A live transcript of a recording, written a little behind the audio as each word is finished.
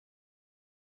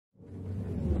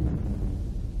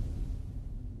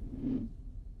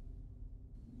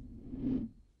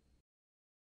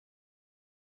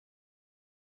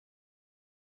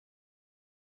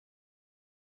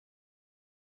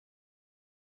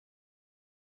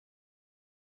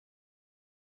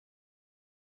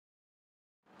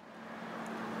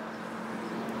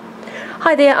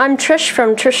Hi there, I'm Trish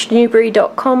from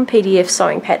TrishNewbery.com PDF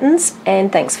Sewing Patterns,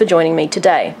 and thanks for joining me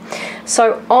today.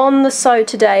 So on the sew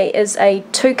today is a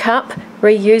 2-cup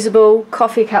reusable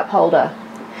coffee cup holder.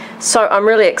 So I'm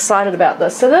really excited about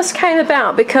this. So this came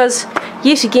about because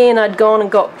yet again I'd gone and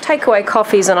got takeaway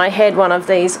coffees, and I had one of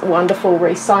these wonderful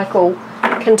recycle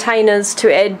containers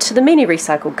to add to the many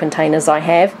recycled containers I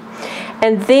have.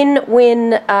 And then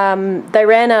when they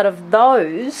ran out of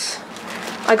those,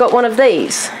 I got one of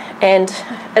these. And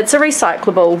it's a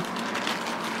recyclable,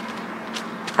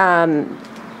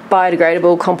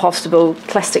 biodegradable, compostable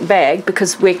plastic bag,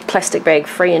 because we're plastic bag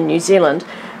free in New Zealand.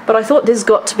 But I thought there's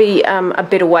got to be a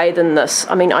better way than this.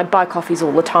 I mean, I buy coffees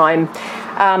all the time.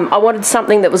 I wanted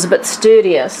something that was a bit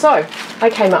sturdier, so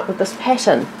I came up with this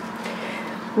pattern.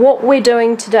 What we're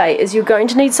doing today is you're going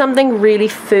to need something really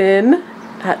firm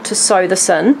to sew this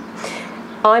in.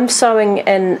 I'm sewing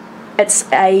in, it's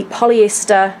a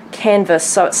polyester canvas,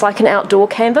 so it's like an outdoor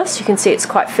canvas. You can see it's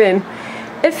quite firm.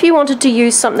 If you wanted to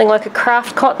use something like a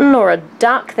craft cotton or a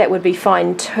duck, that would be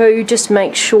fine too. Just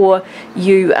make sure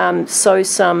you sew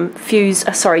some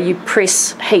you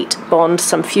press heat bond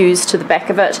some fuse to the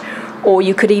back of it, or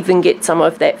you could even get some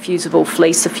of that fusible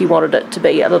fleece if you wanted it to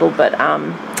be a little bit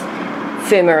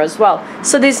firmer as well.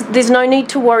 So there's no need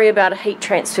to worry about a heat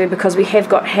transfer because we have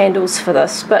got handles for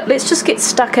this. But let's just get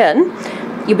stuck in.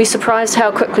 You'll be surprised how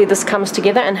quickly this comes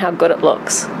together and how good it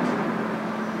looks.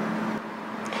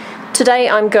 Today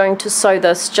I'm going to sew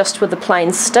this just with a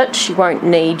plain stitch. You won't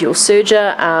need your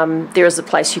serger. There is a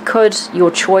place you could,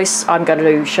 your choice. I'm going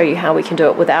to show you how we can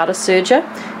do it without a serger,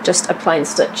 just a plain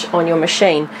stitch on your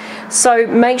machine. So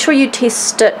make sure you test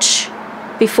stitch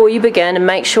before you begin, and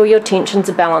make sure your tensions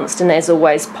are balanced, and as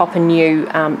always pop a new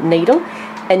needle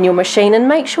in your machine, and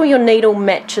make sure your needle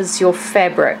matches your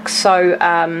fabric. So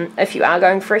if you are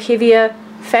going for a heavier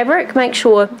fabric, make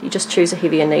sure you just choose a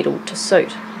heavier needle to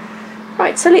suit.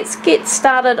 Right, so let's get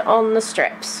started on the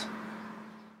straps.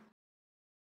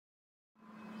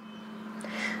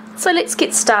 So let's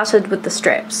get started with the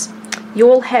straps.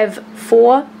 You'll have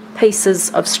 4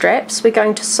 pieces of straps. We're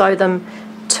going to sew them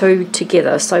 2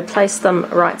 together, so place them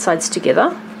right sides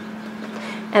together.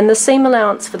 And the seam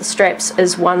allowance for the straps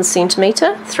is 1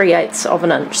 centimetre, 3/8 of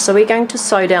an inch. So we're going to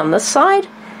sew down this side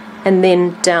and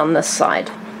then down this side.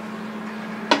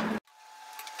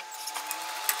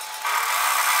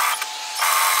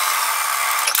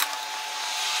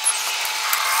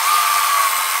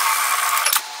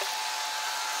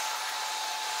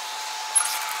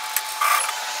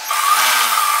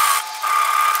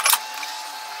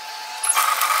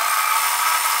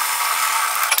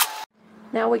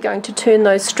 Now we're going to turn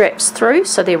those straps through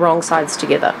so they're wrong sides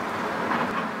together.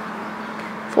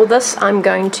 For this I'm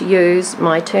going to use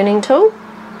my turning tool.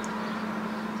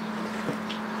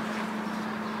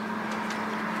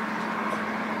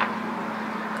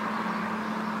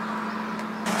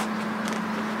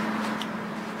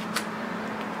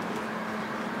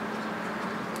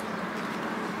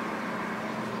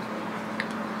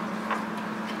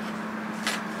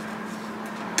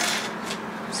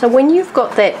 So when you've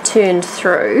got that turned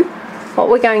through, what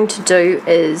we're going to do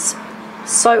is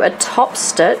sew a top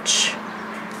stitch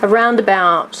around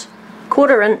about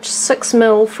 1/4 inch, 6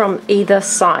 mil from either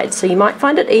side. So you might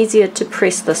find it easier to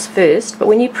press this first, but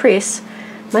when you press,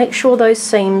 make sure those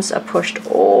seams are pushed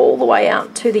all the way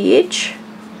out to the edge,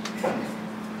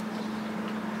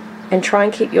 and try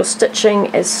and keep your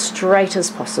stitching as straight as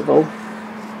possible.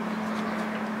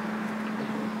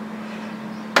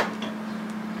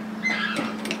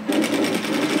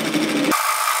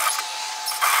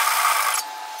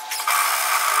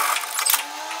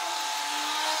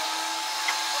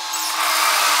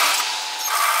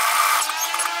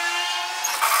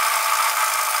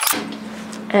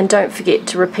 And don't forget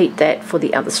to repeat that for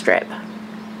the other strap.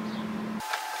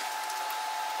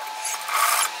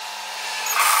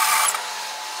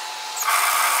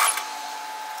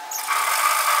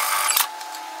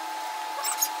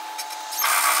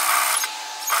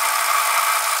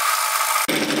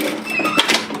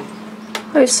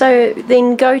 So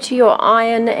then go to your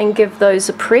iron and give those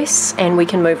a press, and we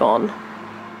can move on.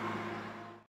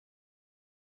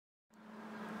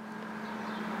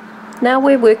 Now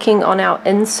we're working on our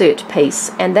insert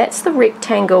piece, and that's the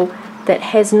rectangle that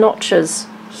has notches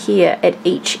here at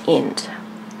each end.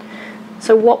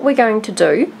 So what we're going to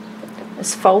do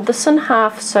is fold this in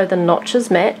half so the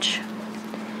notches match,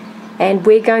 and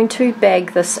we're going to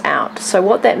bag this out. So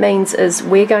what that means is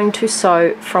we're going to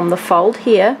sew from the fold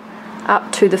here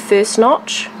up to the first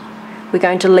notch. We're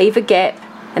going to leave a gap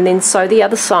and then sew the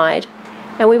other side,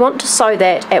 and we want to sew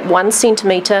that at 1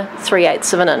 centimetre,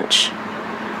 3/8 of an inch.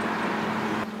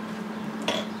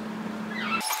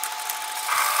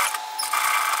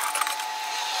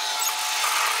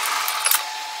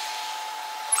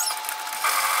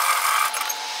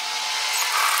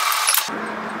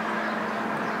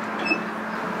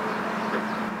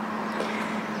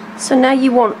 So now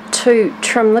you want to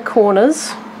trim the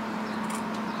corners.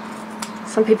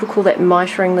 Some people call that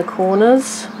mitering the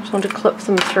corners. I just want to clip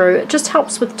them through. It just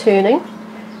helps with turning.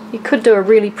 You could do a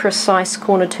really precise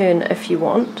corner turn if you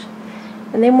want.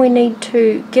 And then we need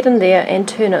to get in there and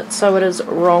turn it so it is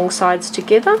wrong sides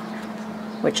together,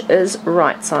 which is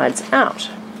right sides out.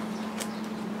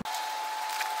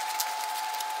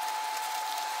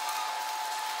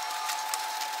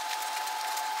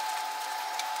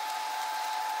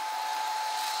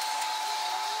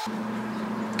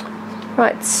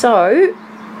 Right, so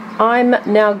I'm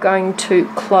now going to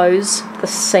close the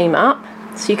seam up,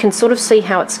 so you can sort of see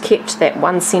how it's kept that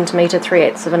 1 centimetre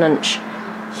 3/8 of an inch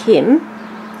hem,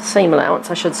 seam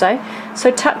allowance I should say. So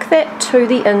tuck that to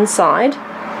the inside,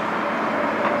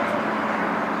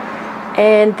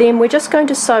 and then we're just going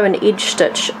to sew an edge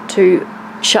stitch to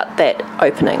shut that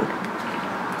opening.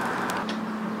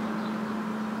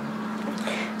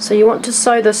 So you want to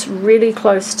sew this really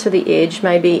close to the edge,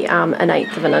 maybe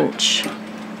 1/8 of an inch,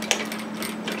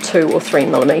 2 or 3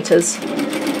 millimeters.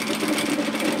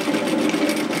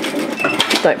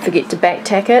 Don't forget to back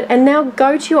tack it, and now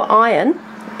go to your iron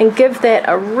and give that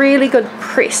a really good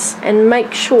press and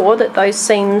make sure that those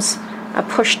seams are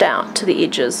pushed out to the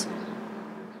edges.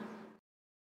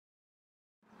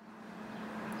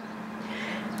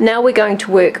 Now we're going to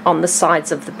work on the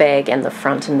sides of the bag and the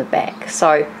front and the back.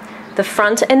 So the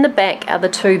front and the back are the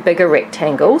 2 bigger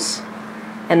rectangles,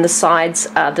 and the sides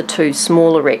are the 2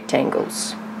 smaller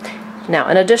rectangles. Now,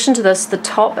 in addition to this, the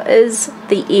top is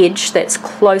the edge that's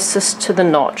closest to the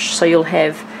notch, so you'll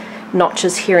have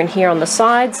notches here and here on the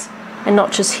sides, and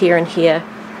notches here and here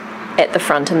at the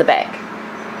front and the back.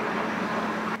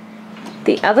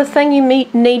 The other thing you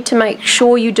need to make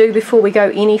sure you do before we go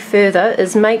any further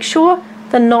is make sure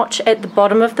the notch at the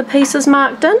bottom of the piece is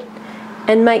marked in,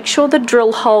 and make sure the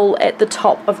drill hole at the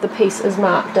top of the piece is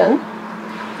marked in.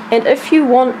 And if you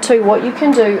want to, what you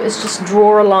can do is just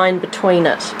draw a line between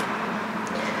it.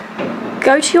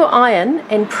 Go to your iron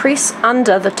and press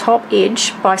under the top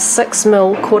edge by 6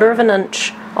 mil, 1/4 of an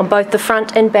inch, on both the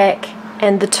front and back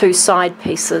and the 2 side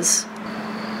pieces.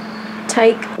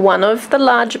 Take one of the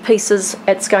larger pieces,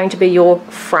 it's going to be your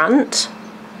front,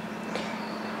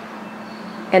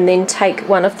 and then take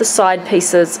one of the side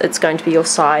pieces, it's going to be your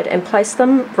side, and place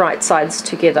them right sides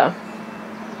together.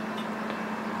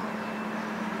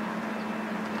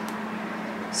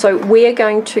 So we're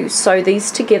going to sew these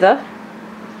together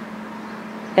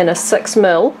in a 6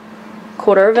 mil,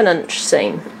 1/4 of an inch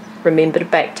seam. Remember to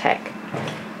back tack.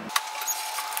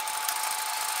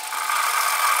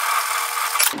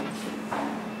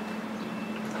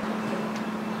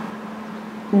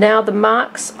 Now the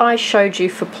marks I showed you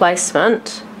for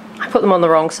placement, I put them on the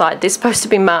wrong side. They're supposed to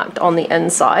be marked on the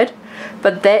inside,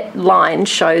 but that line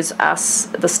shows us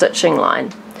the stitching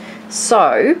line.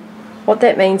 So what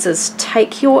that means is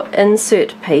take your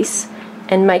insert piece,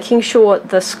 and making sure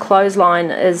this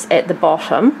clothesline is at the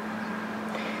bottom,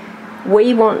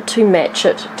 we want to match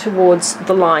it towards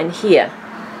the line here.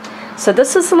 So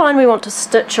this is the line we want to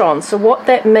stitch on. So what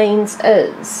that means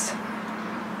is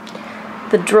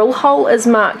the drill hole is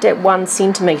marked at 1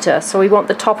 centimetre, so we want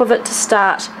the top of it to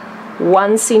start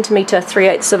 1 centimetre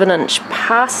 3/8 of an inch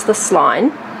past this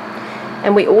line,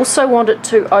 and we also want it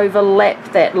to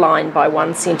overlap that line by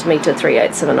 1 centimetre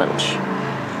 3/8 of an inch.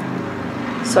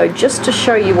 So just to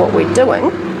show you what we're doing,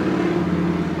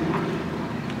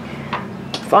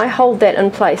 if I hold that in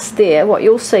place there, what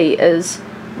you'll see is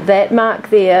that mark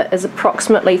there is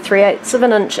approximately 3/8 of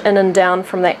an inch in and down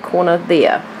from that corner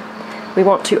there. We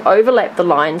want to overlap the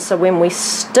line, so when we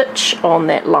stitch on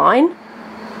that line,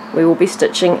 we will be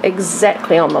stitching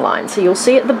exactly on the line. So you'll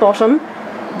see at the bottom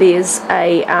there's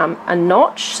a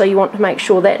notch, so you want to make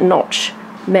sure that notch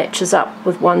matches up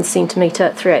with 1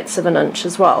 centimetre 3/8 of an inch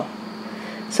as well.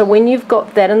 So when you've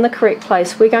got that in the correct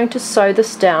place, we're going to sew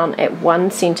this down at 1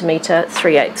 centimetre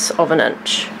 3/8 of an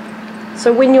inch.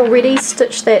 So when you're ready,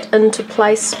 stitch that into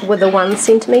place with a 1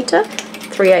 centimetre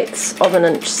 3/8 of an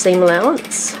inch seam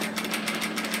allowance.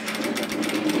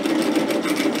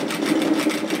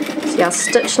 See, our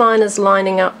stitch line is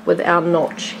lining up with our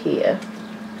notch here.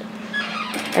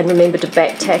 And remember to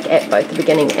back tack at both the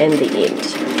beginning and the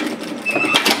end.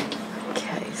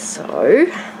 Okay, so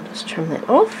I'll just trim that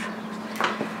off.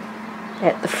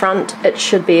 At the front, it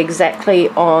should be exactly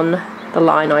on the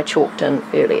line I chalked in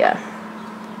earlier.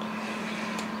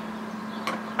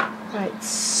 Right,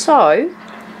 so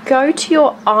go to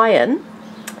your iron,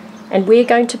 and we're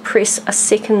going to press a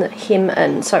second hem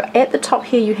in. So at the top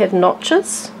here you have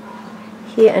notches,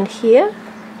 here and here,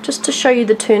 just to show you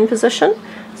the turn position.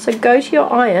 So go to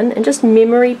your iron and just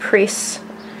memory press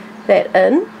that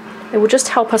in, It will just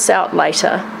help us out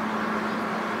later.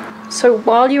 So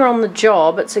while you're on the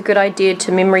job, it's a good idea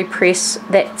to memory press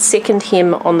that second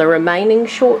hem on the remaining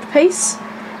short piece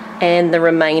and the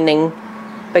remaining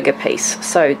bigger piece,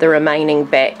 so the remaining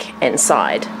back and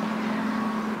side.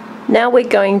 Now we're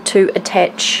going to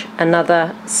attach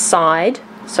another side.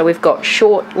 So we've got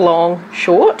short, long,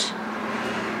 short.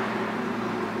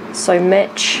 So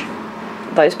match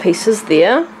those pieces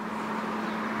there.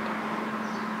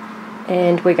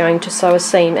 And we're going to sew a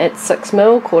seam at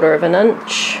 6mm, 1/4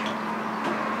 inch.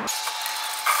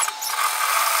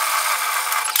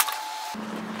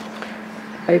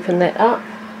 Open that up.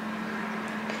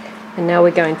 And now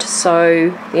we're going to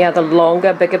sew the other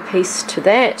longer, bigger piece to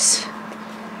that.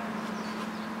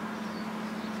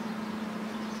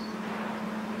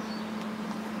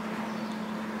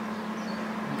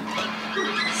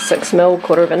 Six mil,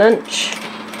 1/4 inch.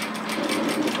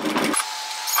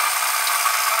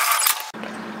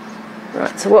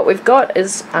 Right, so what we've got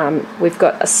is we've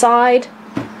got a side,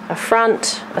 a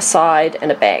front, a side,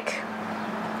 and a back.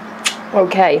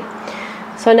 Okay,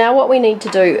 so now what we need to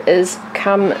do is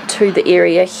come to the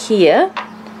area here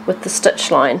with the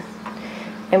stitch line,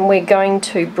 and we're going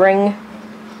to bring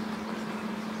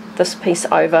this piece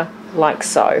over like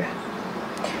so.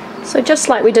 So just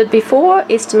like we did before,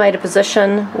 estimate a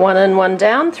position, 1 in, 1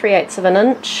 down, 3/8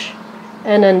 inch,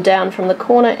 in and down from the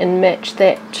corner, and match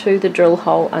that to the drill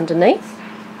hole underneath.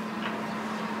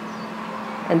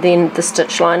 And then the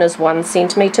stitch line is 1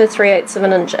 centimetre,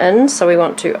 3/8 inch in, so we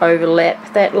want to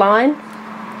overlap that line.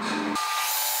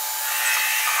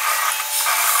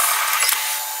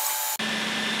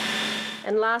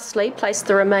 And lastly, place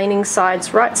the remaining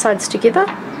sides, right sides together,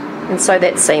 and sew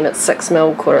that seam at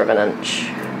 6mm, 1/4 inch.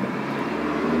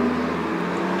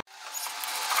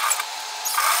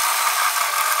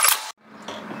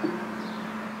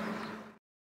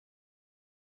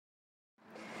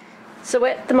 So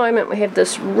at the moment we have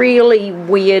this really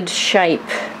weird shape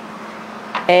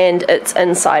and it's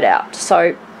inside out.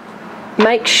 So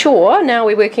make sure, now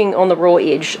we're working on the raw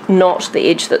edge, not the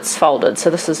edge that's folded. So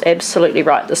this is absolutely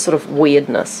right, this sort of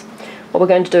weirdness. What we're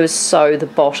going to do is sew the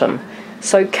bottom.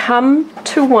 So come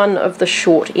to one of the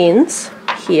short ends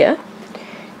here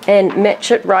and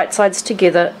match it right sides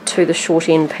together to the short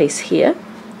end piece here.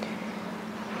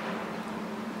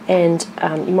 And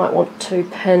you might want to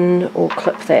pin or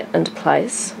clip that into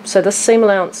place. So the seam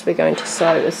allowance we're going to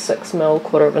sew is 6mm,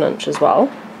 1/4 inch as well.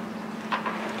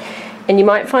 And you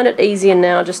might find it easier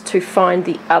now just to find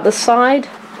the other side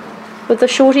with the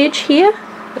short edge here.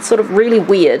 It's sort of really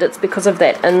weird, it's because of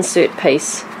that insert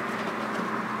piece.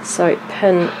 So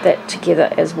pin that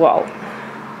together as well.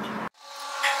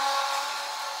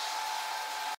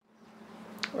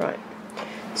 Right,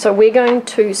 so we're going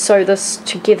to sew this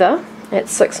together at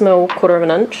 6mm,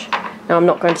 1/4 inch. Now I'm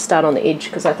not going to start on the edge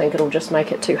because I think it'll just make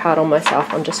it too hard on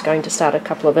myself. I'm just going to start a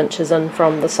couple of inches in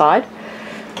from the side.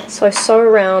 So sew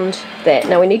around that.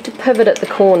 Now we need to pivot at the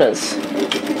corners.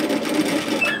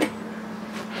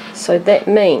 So that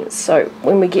means, so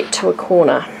when we get to a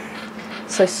corner,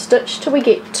 so stitch till we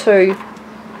get to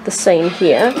the seam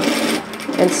here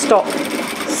and stop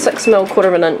 6mm,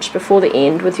 1/4 inch before the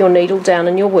end with your needle down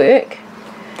in your work.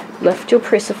 Lift your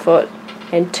presser foot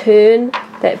and turn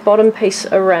that bottom piece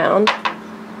around,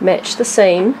 match the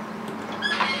seam,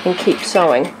 and keep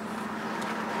sewing.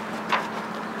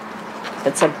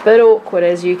 It's a bit awkward,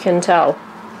 as you can tell.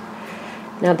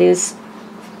 Now there's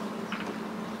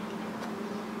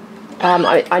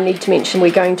I need to mention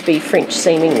we're going to be French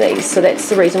seaming these, so that's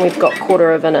the reason we've got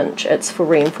 1/4 inch, it's for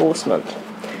reinforcement.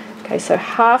 Okay, so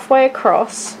halfway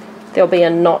across there'll be a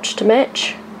notch to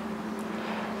match,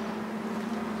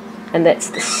 and that's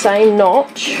the same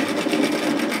notch,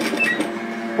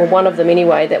 or one of them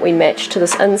anyway, that we match to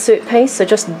this insert piece. So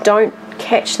just don't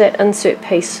catch that insert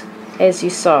piece as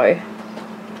you sew.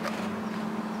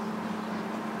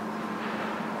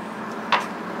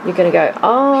 You're going to go,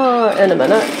 oh, in a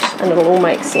minute, and it'll all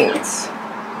make sense.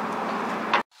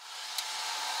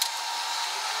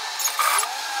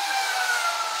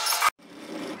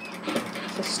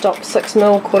 So stop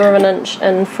 6mm, 1/4 inch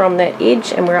in from that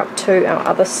edge, and we're up to our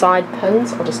other side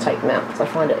pins. I'll just take them out because I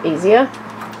find it easier.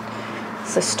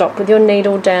 So stop with your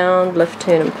needle down, lift,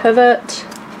 turn and pivot.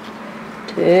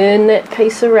 Turn that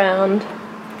piece around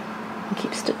and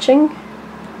keep stitching.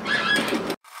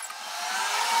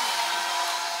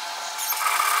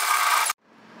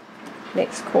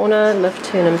 Next corner, lift,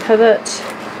 turn and pivot.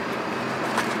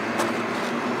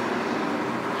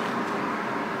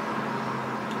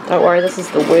 Don't worry, this is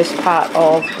the worst part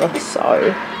of the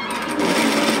sew.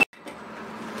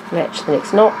 Match the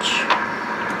next notch.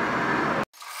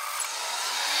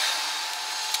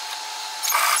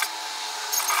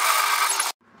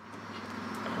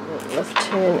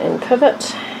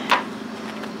 pivot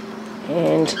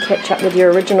and catch up with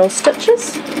your original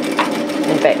stitches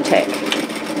and back tack.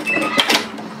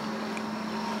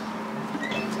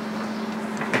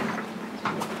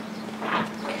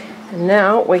 And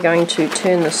now we're going to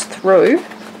turn this through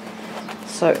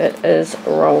so it is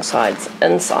wrong sides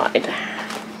inside.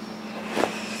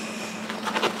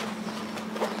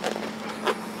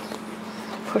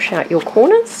 Push out your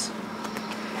corners.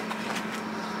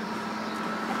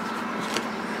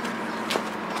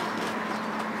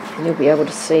 And you'll be able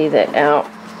to see that our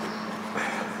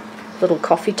little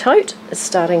coffee tote is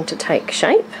starting to take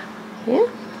shape. Yeah.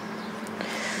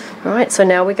 Alright, so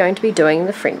now we're going to be doing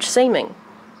the French seaming.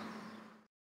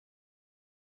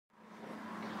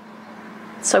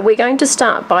 So we're going to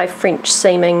start by French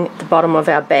seaming the bottom of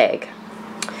our bag.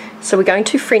 So we're going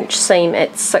to French seam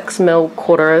at 6mm,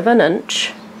 1/4 of an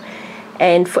inch,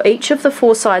 and for each of the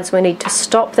 4 sides we need to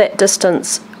stop that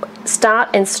distance, start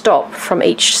and stop from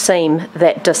each seam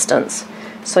that distance.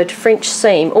 So to French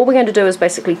seam, all we're going to do is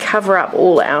basically cover up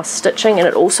all our stitching, and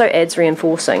it also adds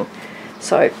reinforcing.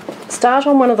 So start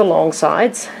on one of the long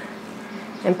sides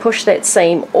and push that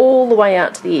seam all the way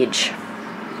out to the edge,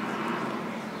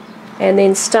 and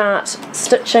then start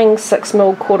stitching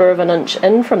 6mm, 1/4 of an inch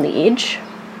in from the edge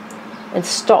and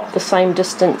stop the same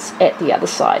distance at the other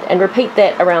side, and repeat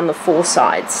that around the 4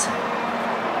 sides.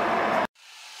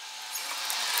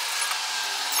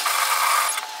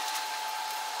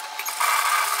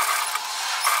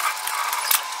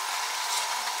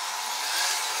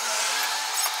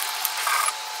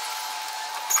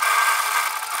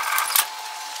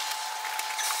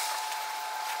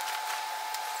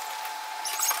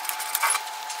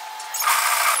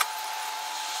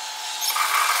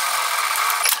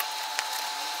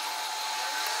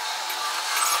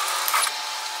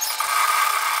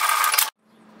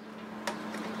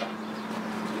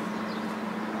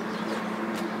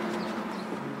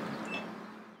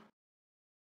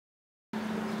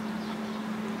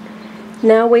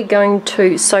 Now we're going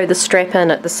to sew the strap in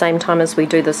at the same time as we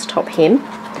do this top hem.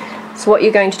 So what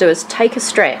you're going to do is take a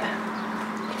strap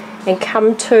and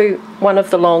come to one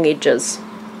of the long edges.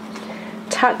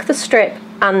 Tuck the strap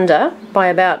under by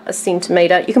about 1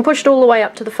 centimetre. You can push it all the way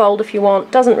up to the fold if you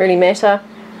want, doesn't really matter,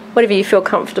 whatever you feel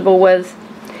comfortable with.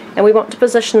 And we want to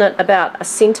position it about 1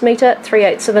 centimetre,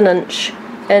 3/8 of an inch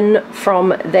in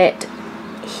from that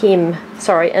hem,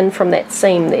 in from that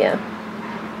seam there.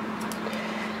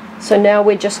 So now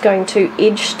we're just going to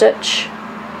edge stitch.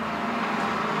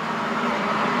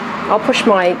 I'll push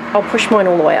mine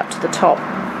all the way up to the top,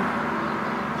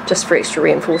 just for extra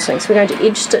reinforcing. So we're going to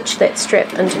edge stitch that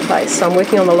strap into place. So I'm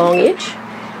working on the long edge,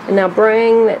 and now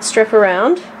bring that strap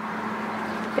around,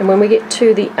 and when we get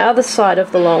to the other side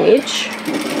of the long edge,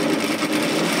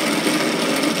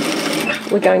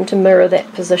 we're going to mirror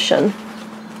that position.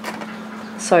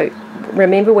 So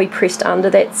remember, we pressed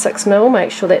under that 6mm, make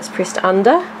sure that's pressed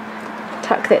under.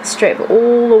 Tuck that strap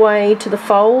all the way to the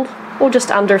fold, or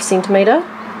just under 1 centimetre,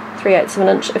 3/8 of an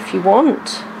inch if you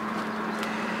want.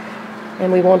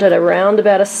 And we want it around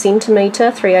about 1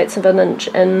 centimetre, 3/8 of an inch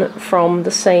in from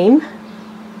the seam.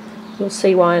 You'll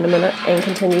see why in a minute, and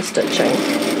continue stitching.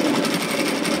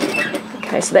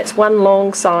 Okay, so that's one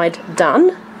long side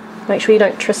done. Make sure you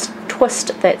don't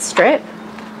twist that strap.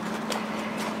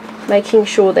 Making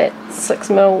sure that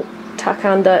 6mm tuck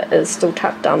under is still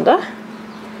tucked under.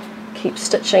 Keep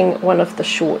stitching one of the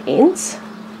short ends.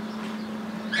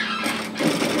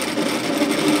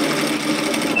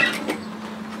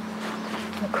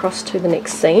 Across to the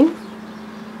next seam.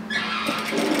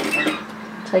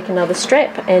 Take another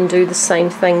strap and do the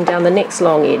same thing down the next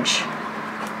long edge.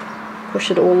 Push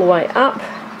it all the way up.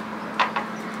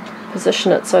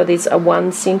 Position it so there's a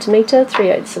 1 centimetre,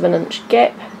 3/8 of an inch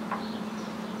gap.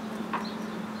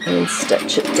 And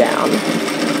stitch it down.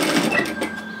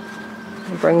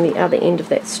 Bring the other end of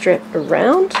that strap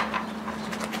around.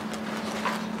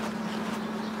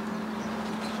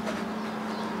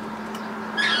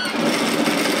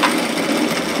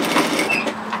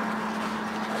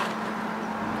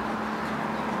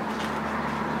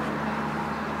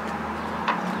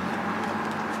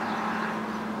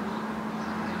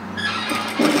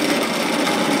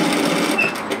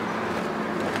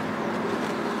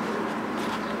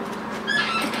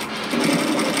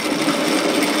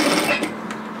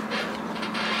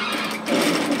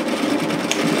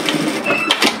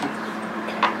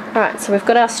 Alright, so we've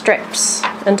got our straps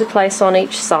into place on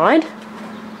each side.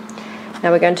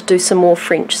 Now we're going to do some more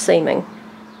French seaming.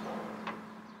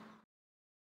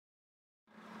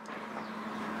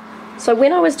 So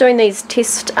when I was doing these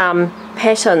test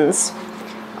patterns,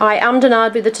 I ummed and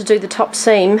ahed whether to do the top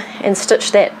seam and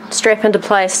stitch that strap into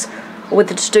place,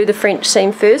 whether to do the French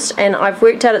seam first, and I've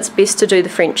worked out it's best to do the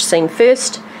French seam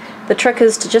first. The trick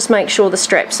is to just make sure the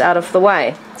strap's out of the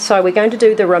way. So we're going to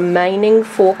do the remaining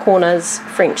 4 corners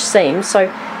French seam.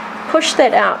 So push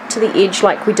that out to the edge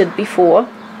like we did before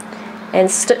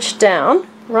and stitch down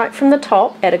right from the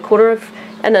top at 1/4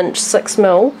 inch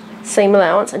 6mm seam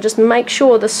allowance, and just make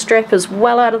sure the strap is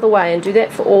well out of the way, and do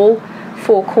that for all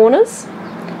 4 corners,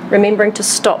 remembering to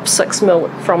stop 6mm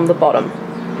from the bottom,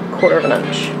 1/4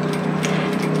 inch.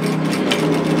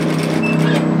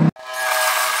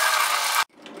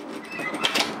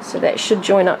 So that should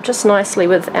join up just nicely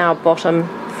with our bottom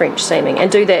French seaming,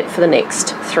 and do that for the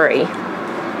next 3.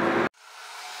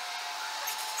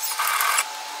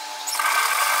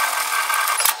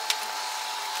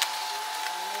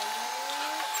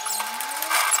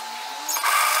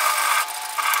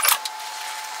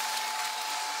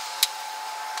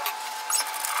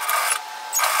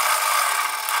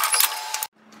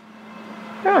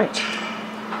 Right.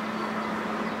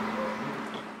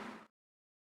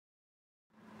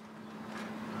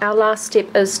 Our last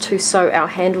step is to sew our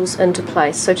handles into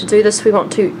place. So to do this, we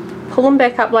want to pull them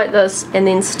back up like this and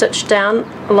then stitch down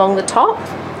along the top.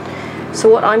 So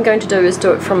what I'm going to do is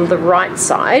do it from the right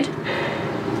side.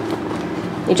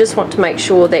 You just want to make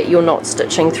sure that you're not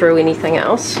stitching through anything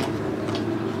else.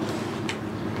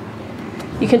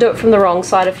 You can do it from the wrong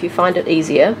side if you find it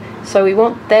easier. So we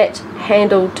want that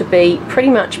handle to be pretty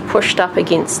much pushed up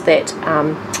against that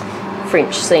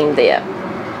French seam there.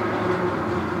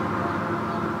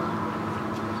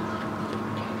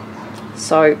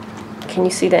 So can you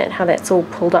see that, how that's all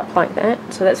pulled up like that?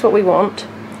 So that's what we want.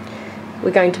 We're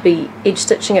going to be edge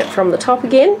stitching it from the top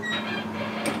again.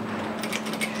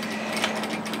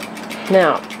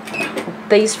 Now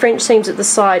these French seams at the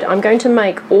side, I'm going to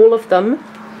make all of them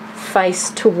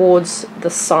face towards the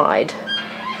side.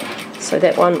 So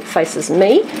that one faces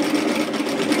me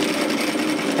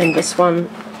and this one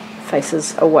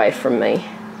faces away from me.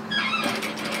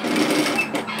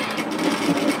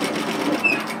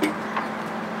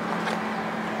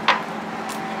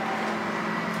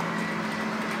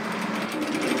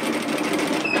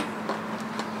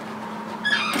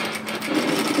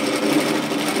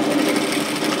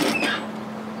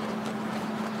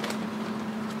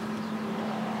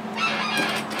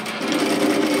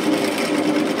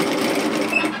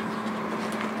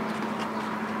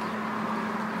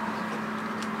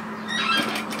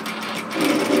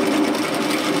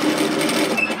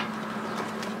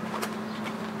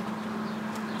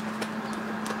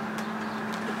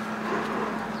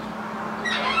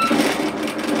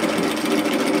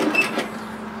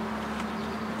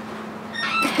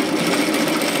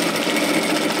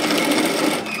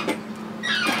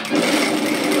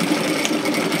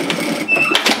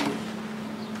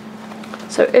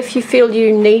 So if you feel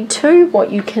you need to,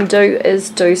 what you can do is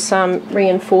do some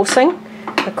reinforcing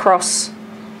across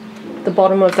the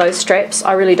bottom of those straps.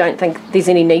 I really don't think there's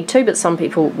any need to, but some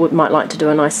people might like to do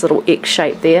a nice little X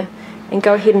shape there, and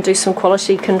go ahead and do some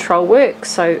quality control work.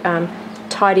 So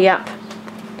tidy up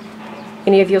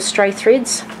any of your stray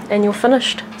threads and you're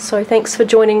finished. So thanks for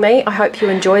joining me. I hope you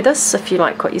enjoy this. If you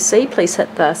like what you see, please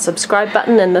hit the subscribe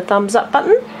button and the thumbs up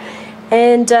button.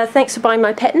 And thanks for buying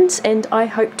my patterns, and I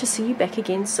hope to see you back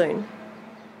again soon.